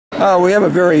We have a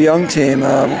very young team.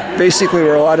 Basically,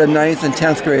 we're a lot of 9th and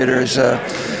 10th graders. I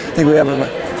think we have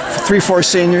 3-4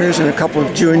 seniors and a couple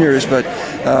of juniors, but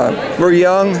we're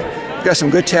young. We've got some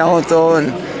good talent, though,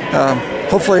 and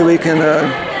hopefully we can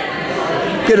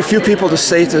get a few people to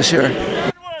state this year.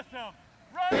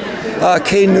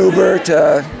 Kay Newbert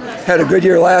had a good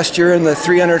year last year in the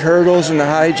 300 hurdles and the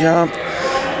high jump.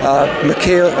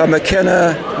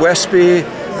 McKenna Westby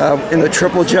in the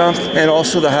triple jump and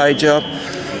also the high jump.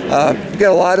 We've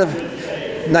got a lot of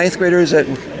 9th graders that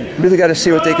really got to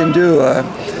see what they can do.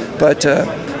 But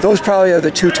those probably are the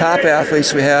 2 top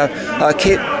athletes we have.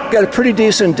 Kate got a pretty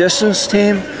decent distance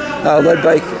team led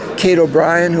by Kate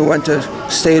O'Brien, who went to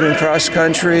state and cross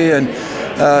country, and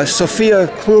Sophia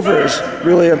Kluver's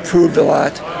really improved a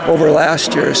lot over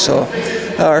last year. So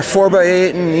our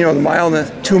 4x8 and the mile and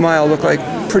the 2 mile look like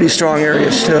pretty strong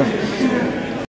areas too.